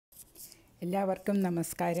എല്ലാവർക്കും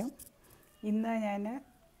നമസ്കാരം. ഇന്ന് ഞാൻ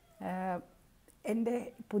എൻ്റെ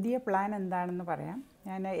പുതിയ പ്ലാൻ എന്താണെന്ന് പറയാം.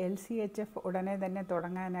 ഞാൻ LCHF ഉടനെ തന്നെ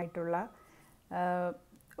തുടങ്ങാനായിട്ടുള്ള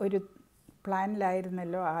ഒരു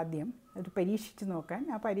പ്ലാനിലായിരുന്നല്ലോ ആദ്യം. അത് പരീക്ഷിച്ച് നോക്കാൻ.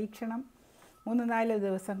 ആ പരീക്ഷണം 3-4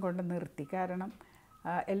 ദിവസം കൊണ്ട് നിർത്തി. കാരണം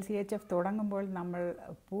LCHF തുടങ്ങുമ്പോൾ നമ്മൾ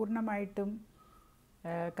പൂർണ്ണമായിട്ടും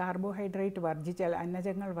കാർബോഹൈഡ്രേറ്റ് വർജിച്ച്,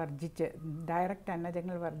 അന്നജങ്ങൾ വർജിച്ച്, ഡയറക്റ്റ്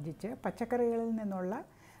അന്നജങ്ങൾ വർജിച്ച് പച്ചക്കറികളിൽ നിന്നുള്ള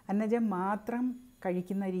അന്നജം മാത്രം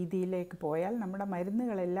കഴിക്കുന്ന രീതിയിലേക്ക് പോയാൽ നമ്മുടെ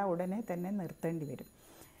മരുന്നുകളെല്ലാം ഉടനെ തന്നെ നിർത്തേണ്ടി വരും.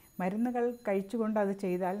 മരുന്നുകൾ കഴിച്ചുകൊണ്ട് അത്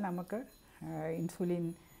ചെയ്താൽ നമുക്ക് ഇൻസുലിൻ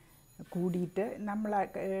കൂടിയിട്ട് നമ്മൾ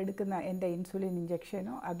എടുക്കുന്ന എൻ്റെ ഇൻസുലിൻ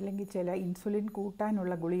ഇഞ്ചക്ഷനോ അല്ലെങ്കിൽ ചില ഇൻസുലിൻ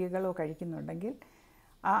കൂട്ടാനുള്ള ഗുളികകളോ കഴിക്കുന്നുണ്ടെങ്കിൽ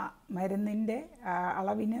ആ മരുന്നിൻ്റെ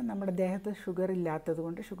അളവിന് നമ്മുടെ ദേഹത്ത് ഷുഗർ ഇല്ലാത്തത്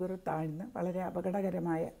കൊണ്ട് ഷുഗർ താഴ്ന്ന് വളരെ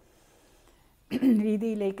അപകടകരമായ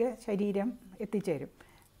രീതിയിലേക്ക് ശരീരം എത്തിച്ചേരും.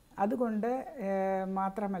 അതുകൊണ്ട്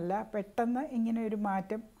മാത്രമല്ല, പെട്ടെന്ന് ഇങ്ങനെ ഒരു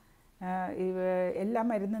മാറ്റം എല്ലാ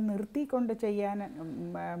മരുന്നും നിർത്തിക്കൊണ്ട് ചെയ്യാൻ,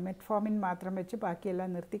 മെറ്റ്ഫോമിൻ മാത്രം വെച്ച്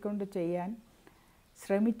ബാക്കിയെല്ലാം നിർത്തിക്കൊണ്ട് ചെയ്യാൻ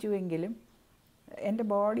ശ്രമിച്ചുവെങ്കിലും എൻ്റെ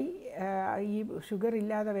ബോഡി ഈ ഷുഗർ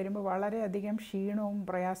ഇല്ലാതെ വരുമ്പോൾ വളരെയധികം ക്ഷീണവും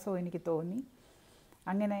പ്രയാസവും എനിക്ക് തോന്നി.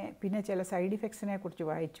 അങ്ങനെ പിന്നെ ചില സൈഡ് ഇഫക്ട്സിനെ കുറിച്ച്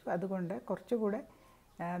വായിച്ചു. അതുകൊണ്ട് കുറച്ചുകൂടെ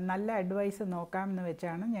നല്ല അഡ്വൈസ് നോക്കാമെന്ന്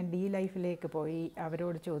വെച്ചാണ് ഞാൻ ലൈഫിലേക്ക് പോയി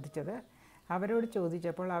അവരോട്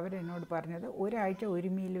ചോദിച്ചപ്പോൾ അവരെന്നോട് പറഞ്ഞത് ഒരാഴ്ച ഒരു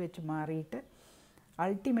മീൽ വെച്ച് മാറിയിട്ട്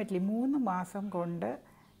അൾട്ടിമേറ്റ്ലി 3 മാസം കൊണ്ട്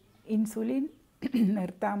ഇൻസുലിൻ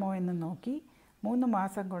നിർത്താമോ എന്ന് നോക്കി 3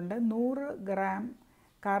 മാസം കൊണ്ട് 100 ഗ്രാം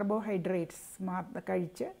കാർബോഹൈഡ്രേറ്റ്സ്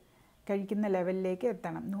കഴിക്കുന്ന ലെവലിലേക്ക്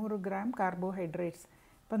എത്തണം. 100 ഗ്രാം കാർബോഹൈഡ്രേറ്റ്സ്.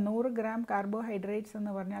 ഇപ്പം 100 ഗ്രാം കാർബോഹൈഡ്രേറ്റ്സ്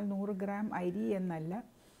എന്ന് പറഞ്ഞാൽ 100 ഗ്രാം അരി എന്നല്ല,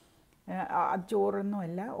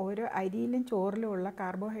 ചോറൊന്നുമല്ല. ഓരോ അരിയിലും ചോറിലുമുള്ള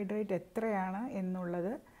കാർബോഹൈഡ്രേറ്റ് എത്രയാണ്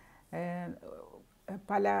എന്നുള്ളത്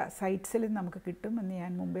പല സൈറ്റ്സിലും നമുക്ക് കിട്ടുമെന്ന്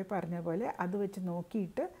ഞാൻ മുമ്പേ പറഞ്ഞ പോലെ അത് വെച്ച്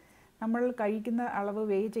നോക്കിയിട്ട് നമ്മൾ കഴിക്കുന്ന അളവ്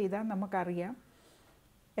വെയ് ചെയ്താൽ നമുക്കറിയാം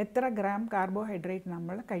എത്ര ഗ്രാം കാർബോഹൈഡ്രേറ്റ്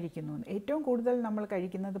നമ്മൾ കഴിക്കുന്നു. ഏറ്റവും കൂടുതൽ നമ്മൾ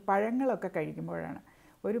കഴിക്കുന്നത് പഴങ്ങളൊക്കെ കഴിക്കുമ്പോഴാണ്.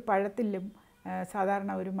 ഒരു പഴത്തിലും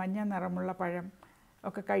സാധാരണ ഒരു മഞ്ഞ നിറമുള്ള പഴം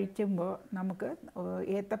ഒക്കെ കഴിക്കുമ്പോൾ നമുക്ക്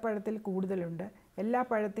ഏത്തപ്പഴത്തിൽ കൂടുതലുണ്ട്. എല്ലാ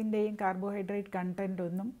പഴത്തിൻ്റെയും കാർബോഹൈഡ്രേറ്റ് കണ്ടൻ്റ്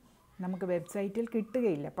ഒന്നും നമുക്ക് വെബ്സൈറ്റിൽ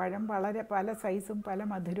കിട്ടുകയില്ല. പഴം വളരെ പല സൈസും പല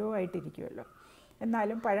മധുരവും ആയിട്ടിരിക്കുമല്ലോ.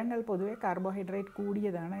 എന്നാലും പഴങ്ങൾ പൊതുവെ കാർബോഹൈഡ്രേറ്റ്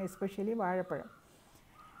കൂടിയതാണ്, എസ്പെഷ്യലി വാഴപ്പഴം.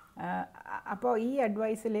 അപ്പോൾ ഈ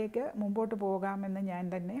അഡ്വൈസിലേക്ക് മുമ്പോട്ട് പോകാമെന്ന് ഞാൻ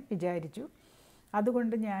തന്നെ വിചാരിച്ചു.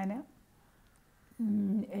 അതുകൊണ്ട് ഞാൻ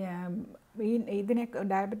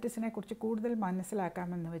ഡയബറ്റീസിനെ കുറിച്ച് കൂടുതൽ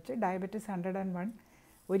മനസ്സിലാക്കാമെന്ന് വെച്ച് ഡയബറ്റിസ് 101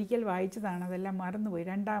 ഒരിക്കൽ വായിച്ചതാണ്, അതെല്ലാം മറന്നുപോയി.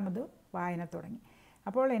 രണ്ടാമത് വായന തുടങ്ങി.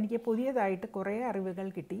 അപ്പോൾ എനിക്ക് പുതിയതായിട്ട് കുറേ അറിവുകൾ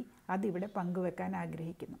കിട്ടി. അതിവിടെ പങ്കുവെക്കാൻ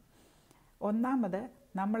ആഗ്രഹിക്കുന്നു. ഒന്നാമത്,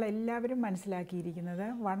 നമ്മളെല്ലാവരും മനസ്സിലാക്കിയിരിക്കുന്നത്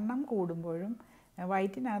വണ്ണം കൂടുമ്പോഴും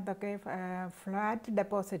വയറ്റിനകത്തൊക്കെ ഫ്ലാറ്റ്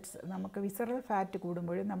ഡെപ്പോസിറ്റ്സ്, നമുക്ക് വിസറൽ ഫാറ്റ്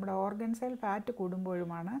കൂടുമ്പോഴും നമ്മുടെ ഓർഗൻസിൽ ഫാറ്റ്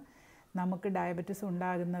കൂടുമ്പോഴുമാണ് നമുക്ക് ഡയബറ്റിസ്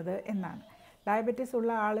ഉണ്ടാകുന്നത് എന്നാണ്. ഡയബറ്റിസ്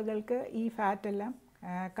ഉള്ള ആളുകൾക്ക് ഈ ഫാറ്റെല്ലാം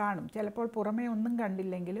കാണും. ചിലപ്പോൾ പുറമേ ഒന്നും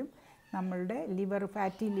കണ്ടില്ലെങ്കിലും നമ്മളുടെ ലിവർ,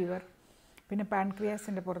 ഫാറ്റി ലിവർ, പിന്നെ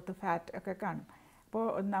പാൻക്രിയാസിൻ്റെ പുറത്ത് ഫാറ്റ് ഒക്കെ കാണും. അപ്പോൾ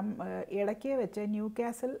ഇടയ്ക്ക് വെച്ച്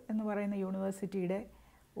ന്യൂകാസിൽ എന്ന് പറയുന്ന യൂണിവേഴ്സിറ്റിയുടെ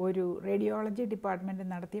ഒരു റേഡിയോളജി ഡിപ്പാർട്ട്മെൻറ്റ്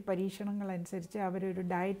നടത്തിയ പരീക്ഷണങ്ങളനുസരിച്ച് അവരൊരു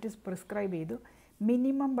ഡയറ്റ് പ്രിസ്ക്രൈബ് ചെയ്തു.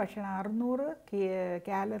 മിനിമം ഭക്ഷണം 600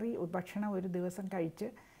 കാലറി ഭക്ഷണം ഒരു ദിവസം കഴിച്ച്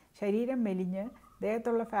ശരീരം മെലിഞ്ഞ്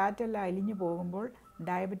ദേഹത്തുള്ള ഫാറ്റെല്ലാം അലിഞ്ഞു പോകുമ്പോൾ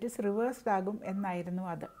ഡയബറ്റിസ് റിവേഴ്സ്ഡ് ആകും എന്നായിരുന്നു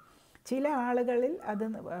അത്. ചില ആളുകളിൽ അത്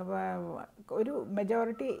ഒരു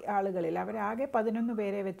മെജോറിറ്റി ആളുകളിൽ, അവരാകെ 11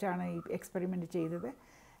 പേരെ വെച്ചാണ് ഈ എക്സ്പെരിമെൻറ്റ് ചെയ്തത്.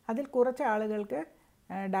 അതിൽ കുറച്ച് ആളുകൾക്ക്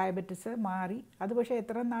ഡയബറ്റിസ് മാറി. അത് പക്ഷേ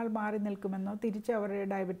എത്ര നാൾ മാറി നിൽക്കുമെന്നോ തിരിച്ച്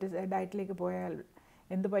അവരുടെ ഡയറ്റിലേക്ക് പോയാൽ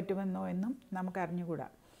എന്ത് പറ്റുമെന്നോ എന്നും നമുക്കറിഞ്ഞുകൂടാ.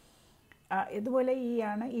 ഇതുപോലെ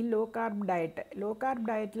ഈ law carb diet. Law carb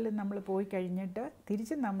ഡയറ്റിൽ നമ്മൾ പോയി കഴിഞ്ഞിട്ട്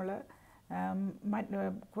തിരിച്ച് നമ്മൾ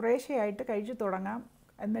കുറേശ്ശെയായിട്ട് കഴിച്ചു തുടങ്ങാം,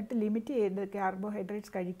 എന്നിട്ട് ലിമിറ്റ് ചെയ്ത്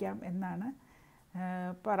കാർബോഹൈഡ്രേറ്റ്സ് കഴിക്കാം എന്നാണ്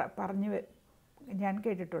ഞാൻ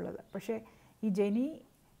കേട്ടിട്ടുള്ളത്. പക്ഷേ ഈ ജെന്നി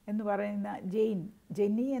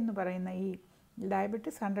എന്ന് പറയുന്ന ഈ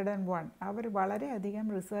ഡയബറ്റിസ് 101 അവർ വളരെയധികം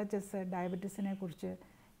റിസർച്ചസ് ഡയബറ്റീസിനെ കുറിച്ച്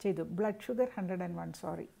ചെയ്തു. Blood sugar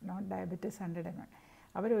 101, not diabetes 101.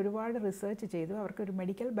 അവർ ഒരുപാട് റിസർച്ച് ചെയ്തു. അവർക്കൊരു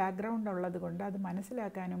മെഡിക്കൽ ബാക്ക്ഗ്രൗണ്ട് ഉള്ളത് കൊണ്ട് അത്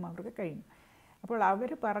മനസ്സിലാക്കാനും അവർക്ക് കഴിയും. അപ്പോൾ അവർ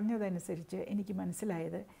പറഞ്ഞതനുസരിച്ച് എനിക്ക്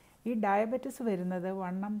മനസ്സിലായത് ഈ ഡയബറ്റിസ് വരുന്നത്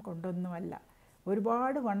വണ്ണം കൊണ്ടൊന്നുമല്ല.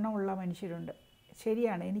 ഒരുപാട് വണ്ണമുള്ള മനുഷ്യരുണ്ട്.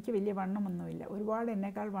 ശരിയാണ്, എനിക്ക് വലിയ വണ്ണമൊന്നുമില്ല. ഒരുപാട്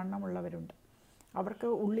എന്നേക്കാൾ വണ്ണമുള്ളവരുണ്ട്. അവർക്ക്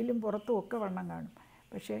ഉള്ളിലും പുറത്തും ഒക്കെ വണ്ണം കാണും.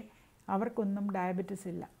 പക്ഷേ അവർക്കൊന്നും ഡയബറ്റിസ്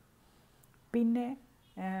ഇല്ല. പിന്നെ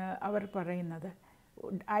അവർ പറയുന്നത്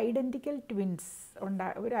ഐഡൻറ്റിക്കൽ ട്വിൻസ്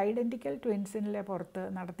ഒരു ഐഡൻറ്റിക്കൽ ട്വിൻസിൻ്റെ പുറത്ത്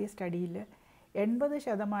നടത്തിയ സ്റ്റഡിയിൽ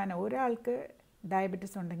 80% ഒരാൾക്ക്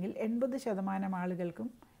ഡയബറ്റിസ് ഉണ്ടെങ്കിൽ 80% ആളുകൾക്കും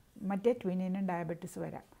മറ്റേ ട്വിന്നിനും ഡയബറ്റിസ്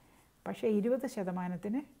വരാം. പക്ഷേ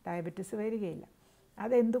 20%-ന് ഡയബറ്റിസ് വരികയില്ല.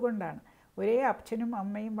 അതെന്തുകൊണ്ടാണ്? ഒരേ അച്ഛനും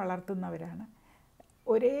അമ്മയും വളർത്തുന്നവരാണ്,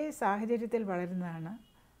 ഒരേ സാഹചര്യത്തിൽ വളരുന്നതാണ്,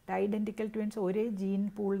 ഐഡൻറ്റിക്കൽ ട്വിൻസ് ഒരേ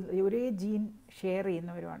ജീൻ ഷെയർ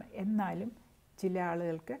ചെയ്യുന്നവരുമാണ്. എന്നാലും ചില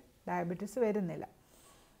ആളുകൾക്ക് ഡയബറ്റിസ് വരുന്നില്ല.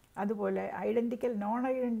 അതുപോലെ നോൺ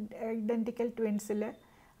ഐഡൻറ്റിക്കൽ ട്വിൻസിൽ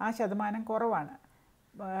ആ ശതമാനം കുറവാണ്.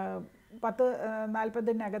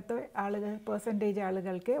 40-40-നകത്ത് പെർസെൻറ്റേജ്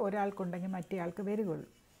ആളുകൾക്ക് ഒരാൾക്കുണ്ടെങ്കിൽ മറ്റേ ആൾക്ക് വരികയുള്ളൂ.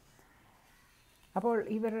 അപ്പോൾ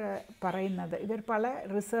ഇവർ പല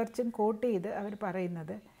റിസർച്ചും കോട്ട് ചെയ്ത് അവർ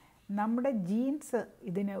പറയുന്നത് നമ്മുടെ ജീൻസ്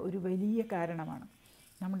ഇതിന് ഒരു വലിയ കാരണമാണ്.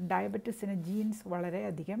 നമ്മുടെ ഡയബറ്റിസിന് ജീൻസ്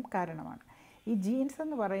വളരെയധികം കാരണമാണ്. ഈ ജീൻസ്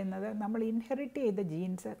എന്ന് പറയുന്നത് നമ്മൾ ഇൻഹെറിറ്റ് ചെയ്ത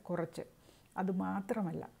ജീൻസ് കുറച്ച്,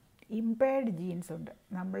 അതുമാത്രമല്ല ഇമ്പയർഡ് ജീൻസ് ഉണ്ട്.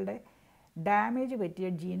 നമ്മളുടെ ഡാമേജ് പറ്റിയ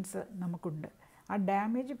ജീൻസ് നമുക്കുണ്ട്. ആ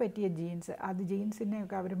ഡാമേജ് പറ്റിയ ജീൻസ്, അത്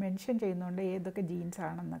ജീൻസിനെയൊക്കെ അവർ മെൻഷൻ ചെയ്യുന്നുണ്ട് ഏതൊക്കെ ജീൻസ്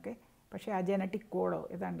ആണെന്നൊക്കെ. പക്ഷേ ആ ജനറ്റിക് കോഡോ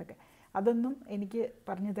ഏതാണ്ടൊക്കെ അതൊന്നും എനിക്ക്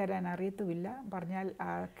പറഞ്ഞു തരാൻ അറിയത്തുമില്ല. പറഞ്ഞാൽ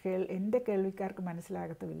എൻ്റെ കേൾവിക്കാർക്ക്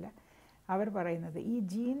മനസ്സിലാകത്തുമില്ല. അവർ പറയുന്നത് ഈ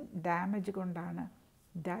ജീൻ ഡാമേജ് കൊണ്ടാണ്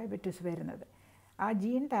ഡയബറ്റിസ് വരുന്നത്. ആ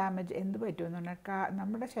ജീൻ ഡാമേജ് എന്ത് പറ്റുമെന്ന് പറഞ്ഞാൽ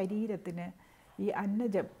നമ്മുടെ ശരീരത്തിന് ഈ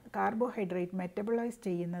അന്നജം കാർബോഹൈഡ്രേറ്റ് മെറ്റബോളൈസ്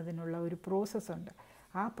ചെയ്യുന്നതിനുള്ള ഒരു പ്രോസസ്സുണ്ട്.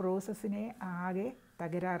 ആ പ്രോസസ്സിനെ ആകെ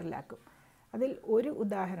തകരാറിലാക്കും. അതിൽ ഒരു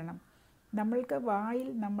ഉദാഹരണം, നമ്മൾക്ക് വായിൽ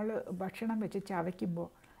നമ്മൾ ഭക്ഷണം വെച്ച് ചവയ്ക്കുമ്പോൾ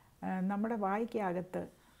നമ്മുടെ വായ്ക്കകത്ത്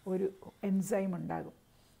ഒരു എൻസൈം ഉണ്ടാകും.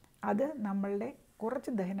 അത് നമ്മളുടെ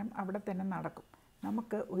കുറച്ച് ദഹനം അവിടെ തന്നെ നടക്കും.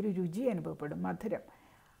 നമുക്ക് ഒരു രുചി അനുഭവപ്പെടും, മധുരം.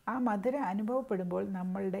 ആ മധുരം അനുഭവപ്പെടുമ്പോൾ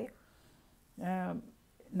നമ്മളുടെ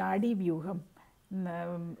നാഡീവ്യൂഹം,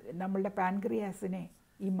 നമ്മളുടെ പാൻക്രിയാസിനെ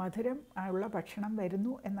ഈ മധുരം ഉള്ള ഭക്ഷണം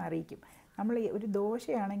വരുന്നു എന്നറിയിക്കും. നമ്മൾ ഒരു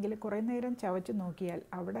ദോശയാണെങ്കിൽ കുറേ നേരം ചവച്ച് നോക്കിയാൽ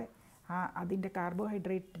അവിടെ അതിൻ്റെ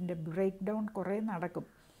കാർബോഹൈഡ്രേറ്റിൻ്റെ ബ്രേക്ക് ഡൗൺ കുറേ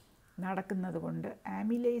നടക്കുന്നത് കൊണ്ട്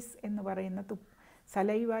ആമിലേസ് എന്ന് പറയുന്ന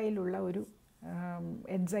സലൈവയിലുള്ള ഒരു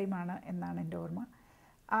എൻസൈമാണ് എന്നാണ് എൻ്റെ ഓർമ്മ.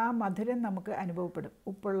 ആ മധുരം നമുക്ക് അനുഭവപ്പെടും.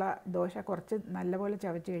 ഉപ്പുള്ള ദോശ കുറച്ച് നല്ലപോലെ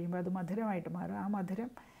ചവച്ച് കഴിയുമ്പോൾ അത് മധുരമായിട്ട് മാറും. ആ മധുരം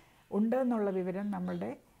ഉണ്ടെന്നുള്ള വിവരം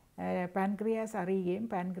നമ്മളുടെ പാൻക്രിയാസ് അറിയുകയും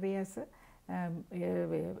പാൻക്രിയാസ്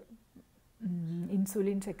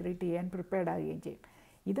ഇൻസുലിൻ സെക്രീറ്റ് ചെയ്യാൻ പ്രിപ്പയർഡ് ആകുകയും ചെയ്യും.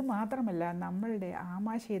 ഇത് മാത്രമല്ല, നമ്മളുടെ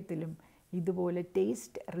ആമാശയത്തിലും ഇതുപോലെ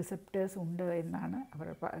ടേസ്റ്റ് റിസപ്റ്റേഴ്സ് ഉണ്ട് എന്നാണ് അവർ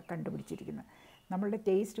കണ്ടുപിടിച്ചിരിക്കുന്നത്. നമ്മളുടെ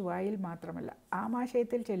ടേസ്റ്റ് വായിൽ മാത്രമല്ല,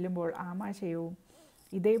 ആമാശയത്തിൽ ചെല്ലുമ്പോൾ ആമാശയവും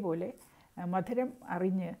ഇതേപോലെ മധുരം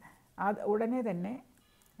അറിഞ്ഞ് ഉടനെ തന്നെ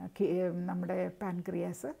നമ്മുടെ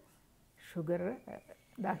പാൻക്രിയാസ് ഷുഗർ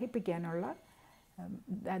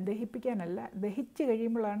ദഹിച്ച്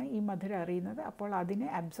കഴിയുമ്പോഴാണ് ഈ മധുരം അറിയുന്നത്. അപ്പോൾ അതിനെ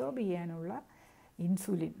അബ്സോർബ് ചെയ്യാനുള്ള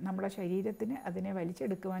ഇൻസുലിൻ, നമ്മുടെ ശരീരത്തിന് അതിനെ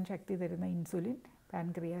വലിച്ചെടുക്കുവാൻ ശക്തി തരുന്ന ഇൻസുലിൻ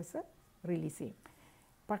പാൻക്രിയാസ് റിലീസ് ചെയ്യും.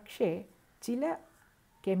 പക്ഷേ ചില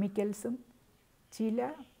കെമിക്കൽസും ചില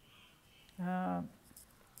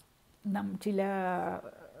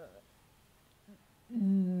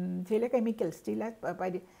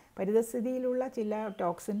പരിതസ്ഥിതിയിലുള്ള ചില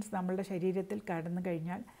ടോക്സിൻസ് നമ്മളുടെ ശരീരത്തിൽ കടന്നു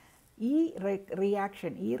കഴിഞ്ഞാൽ ഈ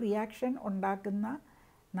റിയാക്ഷൻ ഉണ്ടാക്കുന്ന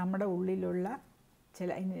നമ്മുടെ ഉള്ളിലുള്ള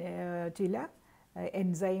ചില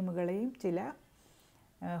എൻസൈമുകളെയും ചില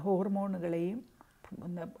ഹോർമോണുകളെയും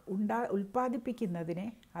ഉൽപ്പാദിപ്പിക്കുന്നതിനെ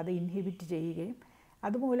അത് ഇൻഹിബിറ്റ് ചെയ്യുകയും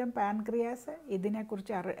അതുമൂലം പാൻക്രിയാസ്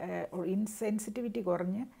ഇതിനെക്കുറിച്ച് സെൻസിറ്റിവിറ്റി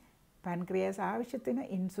കുറഞ്ഞ് പാൻക്രിയാസ് ആവശ്യത്തിന്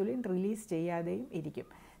ഇൻസുലിൻ റിലീസ് ചെയ്യാതെയും ഇരിക്കും.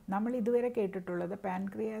 നമ്മൾ ഇതുവരെ കേട്ടിട്ടുള്ളത്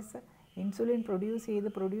പാൻക്രിയാസ് ഇൻസുലിൻ പ്രൊഡ്യൂസ്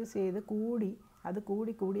ചെയ്ത്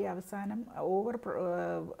കൂടി അവസാനം ഓവർ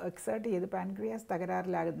എക്സേർട്ട് ചെയ്ത് പാൻക്രിയാസ്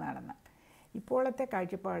തകരാറിലാകുന്നതാണെന്ന്.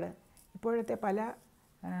 ഇപ്പോഴത്തെ പല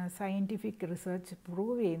സയൻറ്റിഫിക് റിസർച്ച്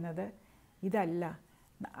പ്രൂവ് ചെയ്യുന്നത് ഇതല്ല.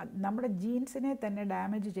 നമ്മുടെ ജീൻസിനെ തന്നെ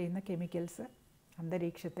ഡാമേജ് ചെയ്യുന്ന കെമിക്കൽസ്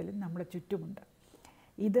അന്തരീക്ഷത്തിലും നമ്മുടെ ചുറ്റുമുണ്ട്.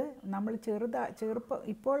 ഇത് നമ്മൾ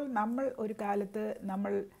ഇപ്പോൾ നമ്മൾ ഒരു കാലത്ത്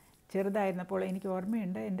നമ്മൾ ചെറുതായിരുന്നപ്പോൾ എനിക്ക്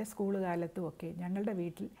ഓർമ്മയുണ്ട്, എൻ്റെ സ്കൂൾ കാലത്തും ഒക്കെ ഞങ്ങളുടെ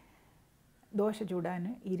വീട്ടിൽ ദോശ ചൂടാൻ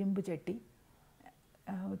ഇരുമ്പ് ചട്ടി,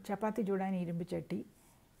 ചപ്പാത്തി ചൂടാൻ ഇരുമ്പ് ചട്ടി,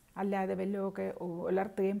 അല്ലാതെ വല്ലതുമൊക്കെ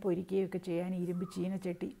ഉലർത്തുകയും പൊരിക്കുകയും ഒക്കെ ചെയ്യാൻ ഇരുമ്പ്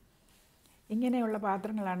ചീനച്ചട്ടി, ഇങ്ങനെയുള്ള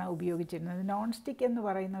പാത്രങ്ങളാണ് ഉപയോഗിച്ചിരുന്നത്. നോൺ സ്റ്റിക്ക് എന്ന്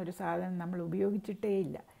പറയുന്ന ഒരു സാധനം നമ്മൾ ഉപയോഗിച്ചിട്ടേ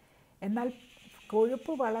ഇല്ല. എന്നാൽ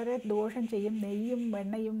കൊഴുപ്പ് വളരെ ദോഷം ചെയ്യും. നെയ്യും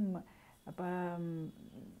വെണ്ണയും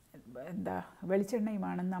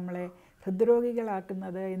വെളിച്ചെണ്ണയുമാണ് നമ്മളെ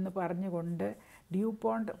ഹൃദ്രോഗികളാക്കുന്നത് എന്ന് പറഞ്ഞുകൊണ്ട്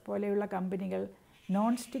ഡ്യൂപോണ്ട് പോലെയുള്ള കമ്പനികൾ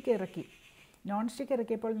നോൺ സ്റ്റിക്ക്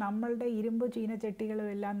ഇറക്കിയപ്പോൾ നമ്മളുടെ ഇരുമ്പ് ചീനച്ചട്ടികളും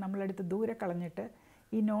എല്ലാം നമ്മളെടുത്ത് ദൂരെ കളഞ്ഞിട്ട്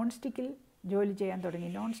ഈ നോൺ സ്റ്റിക്കിൽ ജോലി ചെയ്യാൻ തുടങ്ങി.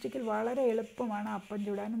 നോൺ സ്റ്റിക്കിൽ വളരെ എളുപ്പമാണ്. അപ്പം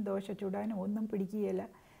ചൂടാനും ദോശ ചൂടാനും ഒന്നും പിടിക്കുകയില്ല.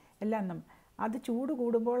 എല്ലാം അത് ചൂട്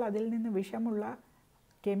കൂടുമ്പോൾ അതിൽ നിന്ന് വിഷമുള്ള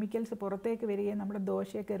കെമിക്കൽസ് പുറത്തേക്ക് വരികയും നമ്മുടെ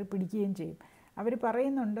ദോശയെ കയറി പിടിക്കുകയും ചെയ്യും. അവർ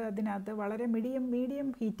പറയുന്നുണ്ട് അതിനകത്ത് വളരെ മീഡിയം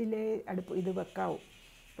ഹീറ്റിലേ ഇത് വെക്കാവൂ.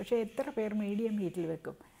 പക്ഷേ എത്ര പേർ മീഡിയം ഹീറ്റിൽ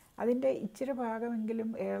വെക്കും? അതിൻ്റെ ഇച്ചിരി ഭാഗമെങ്കിലും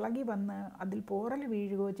ഇളകി വന്ന് അതിൽ പോറൽ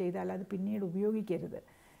വീഴുകയോ ചെയ്താൽ അത് പിന്നീട് ഉപയോഗിക്കരുത്.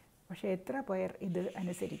 പക്ഷേ എത്ര പേർ ഇത്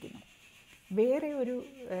അനുസരിക്കുന്നു? വേറെ ഒരു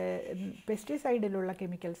പെസ്റ്റിസൈഡിലുള്ള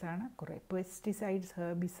കെമിക്കൽസാണ് കുറേ. പെസ്റ്റിസൈഡ്സ്,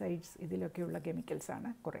 ഹെർബിസൈഡ്സ് ഇതിലൊക്കെയുള്ള കെമിക്കൽസാണ്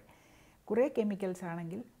കുറേ കെമിക്കൽസ്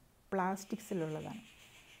ആണെങ്കിൽ പ്ലാസ്റ്റിക്സിലുള്ളതാണ്.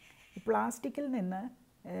 പ്ലാസ്റ്റിക്കിൽ നിന്ന്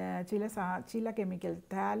ചില കെമിക്കൽ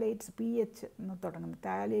താലേറ്റ്സ്, PH എന്ന് തുടങ്ങുന്ന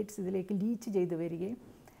താലേറ്റ്സ് ഇതിലേക്ക് ലീച്ച് ചെയ്ത് വരികയും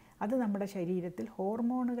അത് നമ്മുടെ ശരീരത്തിൽ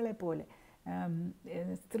ഹോർമോണുകളെ പോലെ,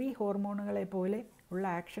 സ്ത്രീ ഹോർമോണുകളെ പോലെ ഉള്ള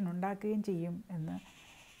ആക്ഷൻ ഉണ്ടാക്കുകയും ചെയ്യും എന്ന്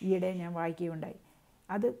ഈയിടെ ഞാൻ വായിക്കുകയുണ്ടായി.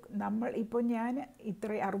 അത് ഇപ്പോൾ ഞാൻ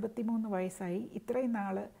 63 വയസ്സായി. ഇത്രയും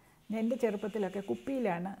നാൾ എൻ്റെ ചെറുപ്പത്തിലൊക്കെ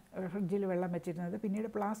കുപ്പിയിലാണ് ഫ്രിഡ്ജിൽ വെള്ളം വെച്ചിരുന്നത്. പിന്നീട്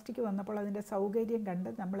പ്ലാസ്റ്റിക് വന്നപ്പോൾ അതിൻ്റെ സൗകര്യം കണ്ട്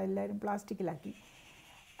നമ്മളെല്ലാവരും പ്ലാസ്റ്റിക്കിലാക്കി.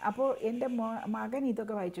 അപ്പോൾ എൻ്റെ മകൻ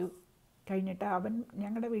ഇതൊക്കെ വായിച്ചു കഴിഞ്ഞിട്ട്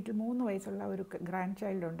ഞങ്ങളുടെ വീട്ടിൽ 3 വയസ്സുള്ള ഒരു ഗ്രാൻഡ്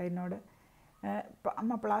ചൈൽഡുണ്ട്. എന്നോട്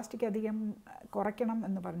അമ്മ പ്ലാസ്റ്റിക് അധികം കുറയ്ക്കണം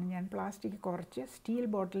എന്ന് പറഞ്ഞ് ഞാൻ പ്ലാസ്റ്റിക് കുറച്ച് സ്റ്റീൽ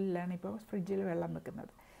ബോട്ടിലിലാണ് ഇപ്പോൾ ഫ്രിഡ്ജിൽ വെള്ളം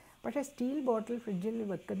വെക്കുന്നത്. പക്ഷേ സ്റ്റീൽ ബോട്ടിൽ ഫ്രിഡ്ജിൽ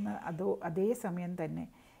വെക്കുന്ന അതേ സമയം തന്നെ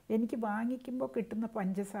എനിക്ക് വാങ്ങിക്കുമ്പോൾ കിട്ടുന്ന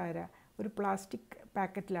പഞ്ചസാര ഒരു പ്ലാസ്റ്റിക്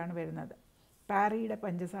പാക്കറ്റിലാണ് വരുന്നത്. പാരിയുടെ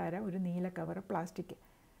പഞ്ചസാര ഒരു നീല കവർ പ്ലാസ്റ്റിക്.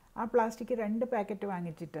 ആ പ്ലാസ്റ്റിക് 2 പാക്കറ്റ്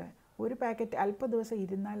വാങ്ങിച്ചിട്ട് ഒരു പാക്കറ്റ് അല്പ ദിവസം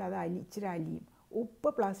ഇരുന്നാൽ അത് ഇച്ചിരി അലിയും. ഉപ്പ്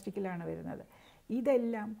പ്ലാസ്റ്റിക്കിലാണ് വരുന്നത്.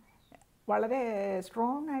 ഇതെല്ലാം വളരെ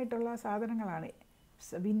സ്ട്രോങ് ആയിട്ടുള്ള സാധനങ്ങളാണ്.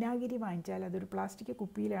 വിനാഗിരി വാങ്ങിച്ചാൽ അതൊരു പ്ലാസ്റ്റിക്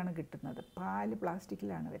കുപ്പിയിലാണ് കിട്ടുന്നത്. പാല്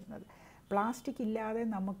പ്ലാസ്റ്റിക്കിലാണ് വരുന്നത്. പ്ലാസ്റ്റിക് ഇല്ലാതെ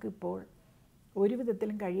നമുക്കിപ്പോൾ ഒരു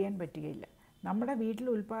വിധത്തിലും കഴിയാൻ പറ്റുകയില്ല. നമ്മുടെ വീട്ടിൽ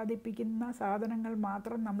ഉൽപ്പാദിപ്പിക്കുന്ന സാധനങ്ങൾ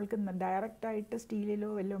മാത്രം നമ്മൾക്ക് ഡയറക്റ്റായിട്ട് സ്റ്റീലിലോ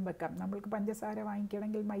വല്ലതും വെക്കാം. നമ്മൾക്ക് പഞ്ചസാര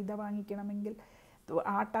വാങ്ങിക്കണമെങ്കിൽ, മൈദ വാങ്ങിക്കണമെങ്കിൽ,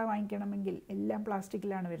 ആട്ട വാങ്ങിക്കണമെങ്കിൽ എല്ലാം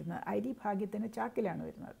പ്ലാസ്റ്റിക്കിലാണ് വരുന്നത്. അരി ഭാഗ്യത്തിന് ചാക്കിലാണ്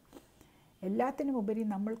വരുന്നത്. എല്ലാത്തിനും ഉപരി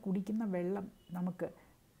നമ്മൾ കുടിക്കുന്ന വെള്ളം നമുക്ക്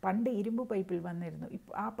പണ്ട് ഇരുമ്പ് പൈപ്പിൽ വന്നിരുന്നു.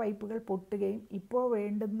 ആ പൈപ്പുകൾ പൊട്ടുകയും ഇപ്പോൾ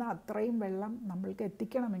വേണ്ടുന്ന അത്രയും വെള്ളം നമ്മൾക്ക്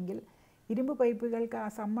എത്തിക്കണമെങ്കിൽ ഇരുമ്പ് പൈപ്പുകൾക്ക് ആ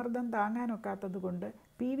സമ്മർദ്ദം താങ്ങാനൊക്കാത്തത് കൊണ്ട്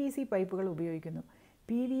PVC പൈപ്പുകൾ ഉപയോഗിക്കുന്നു.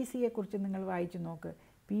 PVCയെക്കുറിച്ച് നിങ്ങൾ വായിച്ചു നോക്ക്.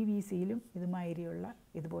 PVCയിലും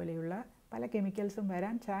ഇതുപോലെയുള്ള പല കെമിക്കൽസും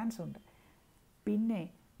വരാൻ ചാൻസ് ഉണ്ട്. പിന്നെ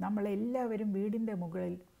നമ്മളെല്ലാവരും വീടിൻ്റെ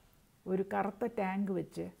മുകളിൽ ഒരു കറുത്ത ടാങ്ക്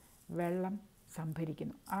വെച്ച് വെള്ളം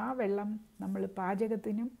സംഭരിക്കുന്നു. ആ വെള്ളം നമ്മൾ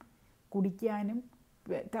പാചകത്തിനും കുടിക്കാനും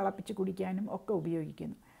തിളപ്പിച്ച് കുടിക്കാനും ഒക്കെ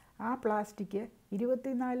ഉപയോഗിക്കുന്നു. ആ പ്ലാസ്റ്റിക്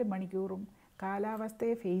 24 മണിക്കൂറും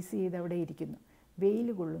കാലാവസ്ഥയെ ഫേസ് ചെയ്ത് അവിടെ ഇരിക്കുന്നു, വെയിൽ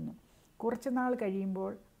കൊള്ളുന്നു. കുറച്ച് നാൾ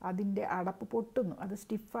കഴിയുമ്പോൾ അതിൻ്റെ അടപ്പ് പൊട്ടുന്നു. അത്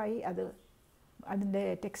സ്റ്റിഫായി അതിൻ്റെ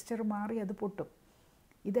ടെക്സ്ചർ മാറി അത് പൊട്ടും.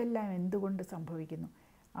 ഇതെല്ലാം എന്തുകൊണ്ട് സംഭവിക്കുന്നു?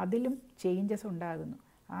 അതിലും ചേഞ്ചസ് ഉണ്ടാകുന്നു.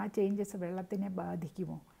 ആ ചേഞ്ചസ് വെള്ളത്തിനെ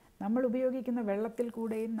ബാധിക്കുമോ? നമ്മൾ ഉപയോഗിക്കുന്ന വെള്ളത്തിൽ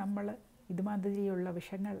കൂടെയും നമ്മൾ ഇതുമാതിരിയുള്ള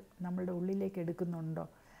വിഷങ്ങൾ നമ്മളുടെ ഉള്ളിലേക്ക് എടുക്കുന്നുണ്ടോ?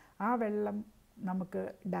 ആ വെള്ളം നമുക്ക്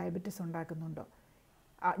ഡയബറ്റിസ് ഉണ്ടാക്കുന്നുണ്ടോ?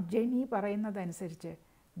 ജെനി പറയുന്നതനുസരിച്ച്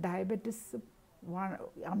ഡയബറ്റിസ്,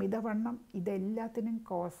 അമിതവണ്ണം ഇതെല്ലാത്തിനും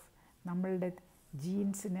കോസ് നമ്മളുടെ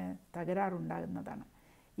ജീൻസിന് തകരാറുണ്ടാകുന്നതാണ്.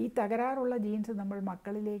 ഈ തകരാറുള്ള ജീൻസ് നമ്മൾ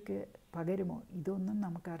മക്കളിലേക്ക് പകരുമോ? ഇതൊന്നും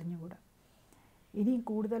നമുക്ക് അറിഞ്ഞുകൂടാ. ഇനിയും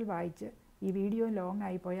കൂടുതൽ വായിച്ച് ഈ വീഡിയോ ലോങ്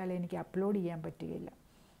ആയിപ്പോയാൽ എനിക്ക് അപ്ലോഡ് ചെയ്യാൻ പറ്റുകയില്ല.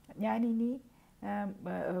 ഞാനിനി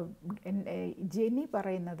ജെനി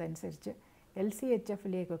പറയുന്നതനുസരിച്ച്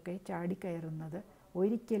LCHFിലേക്കൊക്കെ ചാടിക്കയറുന്നത്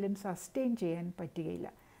ഒരിക്കലും സസ്റ്റെയിൻ ചെയ്യാൻ പറ്റുകയില്ല.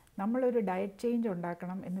 നമ്മളൊരു ഡയറ്റ് ചേഞ്ച്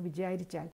ഉണ്ടാക്കണം എന്ന് വിചാരിച്ചാൽ